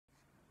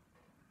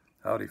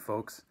Howdy,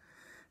 folks.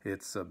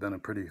 It's been a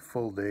pretty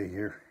full day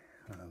here,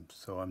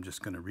 so I'm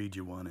just going to read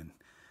you one and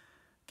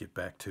get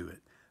back to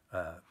it.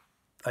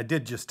 I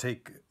did just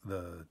take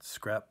the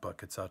scrap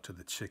buckets out to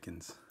the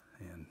chickens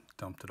and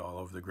dumped it all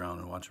over the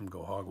ground and watched them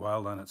go hog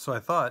wild on it. So I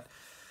thought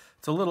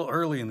it's a little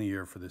early in the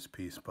year for this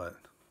piece, but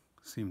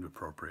seemed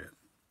appropriate.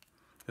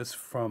 This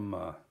from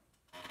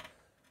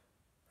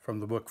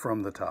the book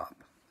From the Top.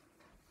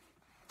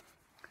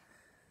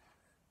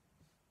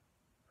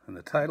 And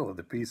the title of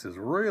the piece is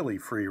Really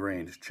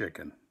Free-Range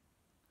Chicken.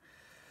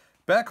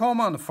 Back home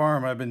on the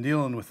farm, I've been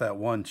dealing with that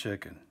one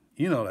chicken.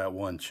 You know that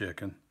one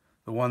chicken,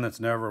 the one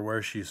that's never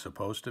where she's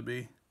supposed to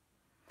be.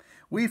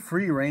 We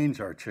free-range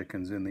our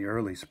chickens in the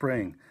early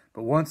spring,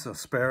 but once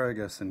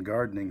asparagus and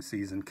gardening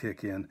season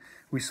kick in,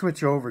 we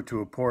switch over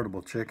to a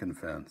portable chicken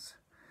fence.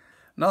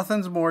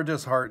 Nothing's more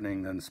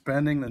disheartening than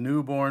spending the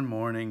newborn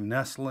morning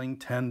nestling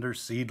tender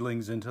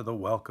seedlings into the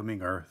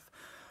welcoming earth,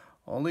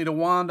 only to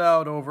wand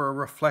out over a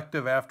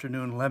reflective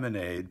afternoon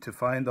lemonade to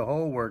find the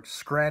whole works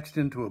scratched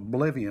into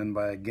oblivion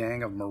by a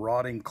gang of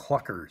marauding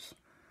cluckers.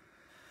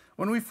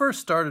 When we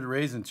first started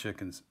raising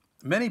chickens,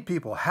 many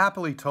people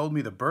happily told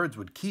me the birds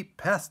would keep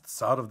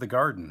pests out of the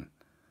garden.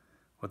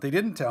 What they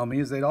didn't tell me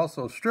is they'd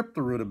also strip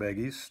the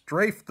rutabagas,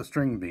 strafe the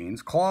string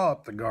beans, claw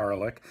up the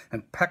garlic,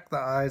 and peck the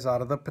eyes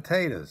out of the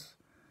potatoes.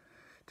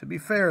 To be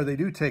fair, they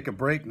do take a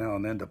break now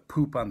and then to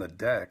poop on the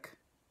deck.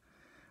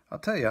 I'll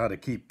tell you how to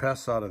keep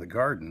pests out of the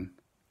garden.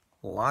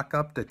 Lock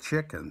up the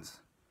chickens.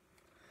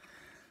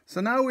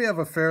 So now we have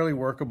a fairly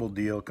workable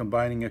deal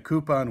combining a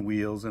coop on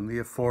wheels and the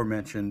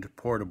aforementioned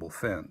portable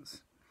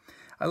fence.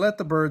 I let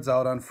the birds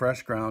out on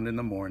fresh ground in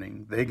the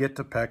morning. They get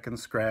to peck and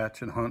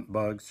scratch and hunt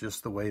bugs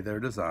just the way they're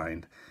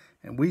designed,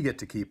 and we get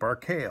to keep our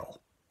kale.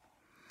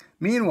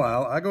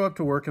 Meanwhile, I go up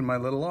to work in my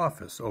little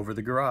office over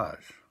the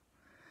garage.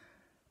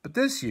 But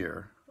this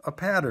year, a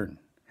pattern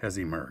has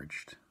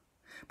emerged.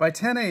 By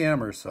 10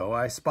 a.m. or so,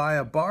 I spy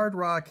a barred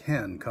rock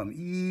hen come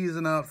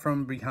easing out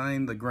from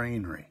behind the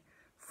granary,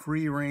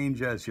 free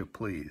range as you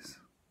please.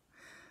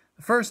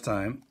 The first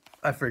time,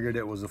 I figured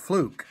it was a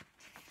fluke.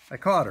 I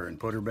caught her and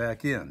put her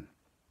back in.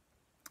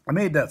 I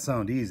made that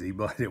sound easy,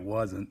 but it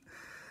wasn't.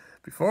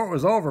 Before it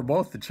was over,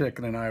 both the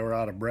chicken and I were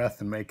out of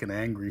breath and making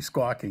angry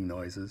squawking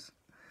noises.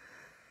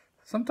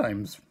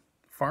 Sometimes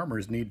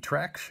farmers need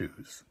track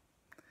shoes.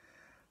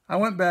 I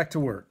went back to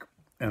work,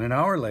 and an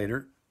hour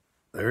later,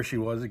 there she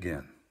was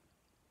again.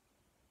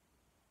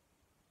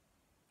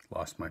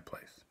 Lost my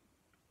place.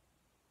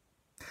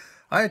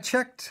 I had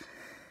checked.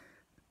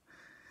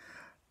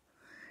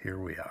 Here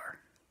we are.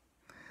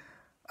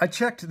 I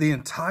checked the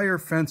entire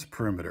fence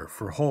perimeter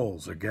for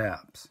holes or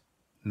gaps.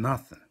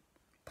 Nothing.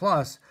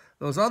 Plus,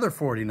 those other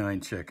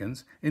 49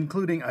 chickens,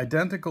 including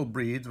identical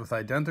breeds with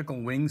identical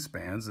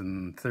wingspans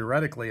and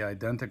theoretically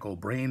identical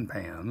brain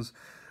pans,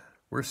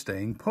 were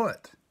staying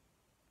put.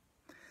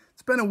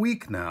 It's been a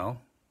week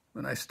now,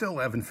 and I still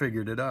haven't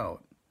figured it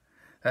out.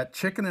 That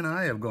chicken and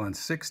I have gone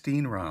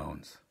 16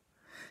 rounds.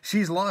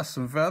 She's lost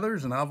some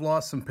feathers, and I've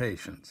lost some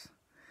patience.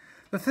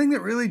 The thing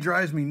that really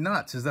drives me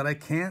nuts is that I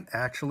can't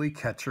actually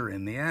catch her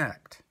in the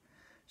act.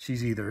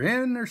 She's either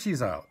in or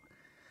she's out.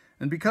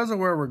 And because of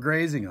where we're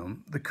grazing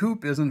them, the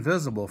coop isn't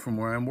visible from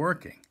where I'm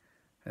working.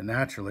 And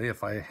naturally,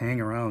 if I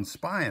hang around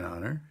spying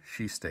on her,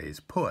 she stays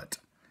put.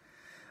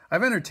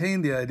 I've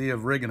entertained the idea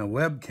of rigging a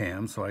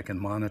webcam so I can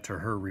monitor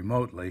her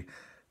remotely,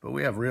 but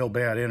we have real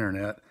bad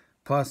internet.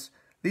 Plus,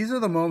 these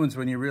are the moments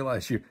when you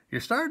realize you're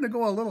starting to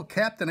go a little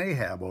Captain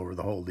Ahab over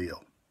the whole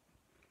deal.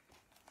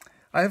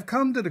 I have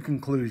come to the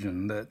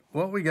conclusion that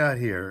what we got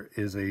here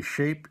is a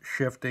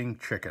shape-shifting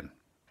chicken.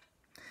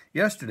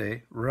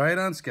 Yesterday, right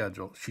on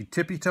schedule, she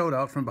tippy-toed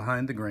out from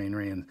behind the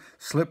granary and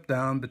slipped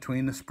down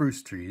between the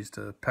spruce trees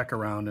to peck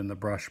around in the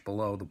brush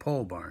below the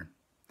pole barn.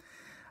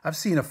 I've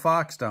seen a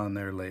fox down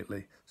there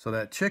lately, so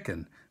that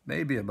chicken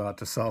may be about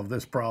to solve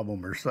this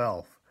problem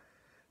herself.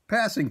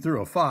 Passing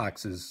through a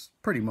fox is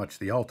pretty much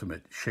the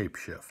ultimate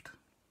shapeshift.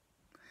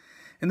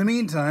 In the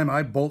meantime,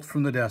 I bolt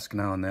from the desk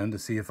now and then to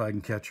see if I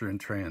can catch her in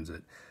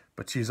transit,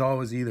 but she's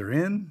always either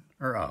in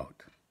or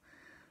out.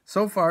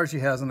 So far,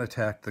 she hasn't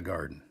attacked the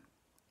garden.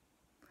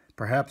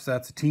 Perhaps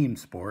that's a team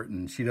sport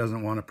and she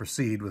doesn't want to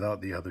proceed without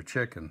the other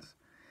chickens.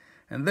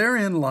 And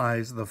therein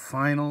lies the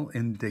final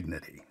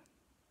indignity.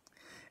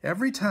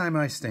 Every time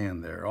I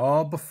stand there,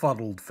 all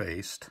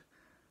befuddled-faced,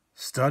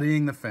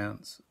 studying the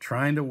fence,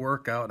 trying to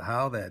work out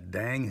how that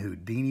dang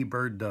Houdini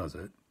bird does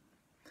it,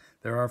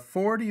 there are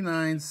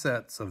 49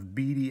 sets of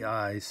beady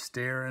eyes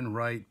staring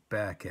right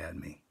back at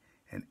me,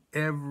 and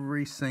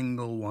every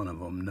single one of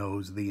them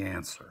knows the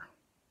answer.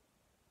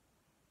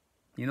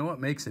 You know what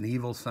makes an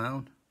evil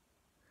sound?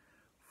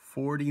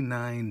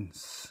 49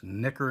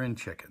 snickering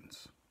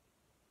chickens.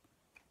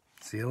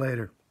 See you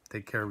later.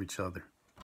 Take care of each other.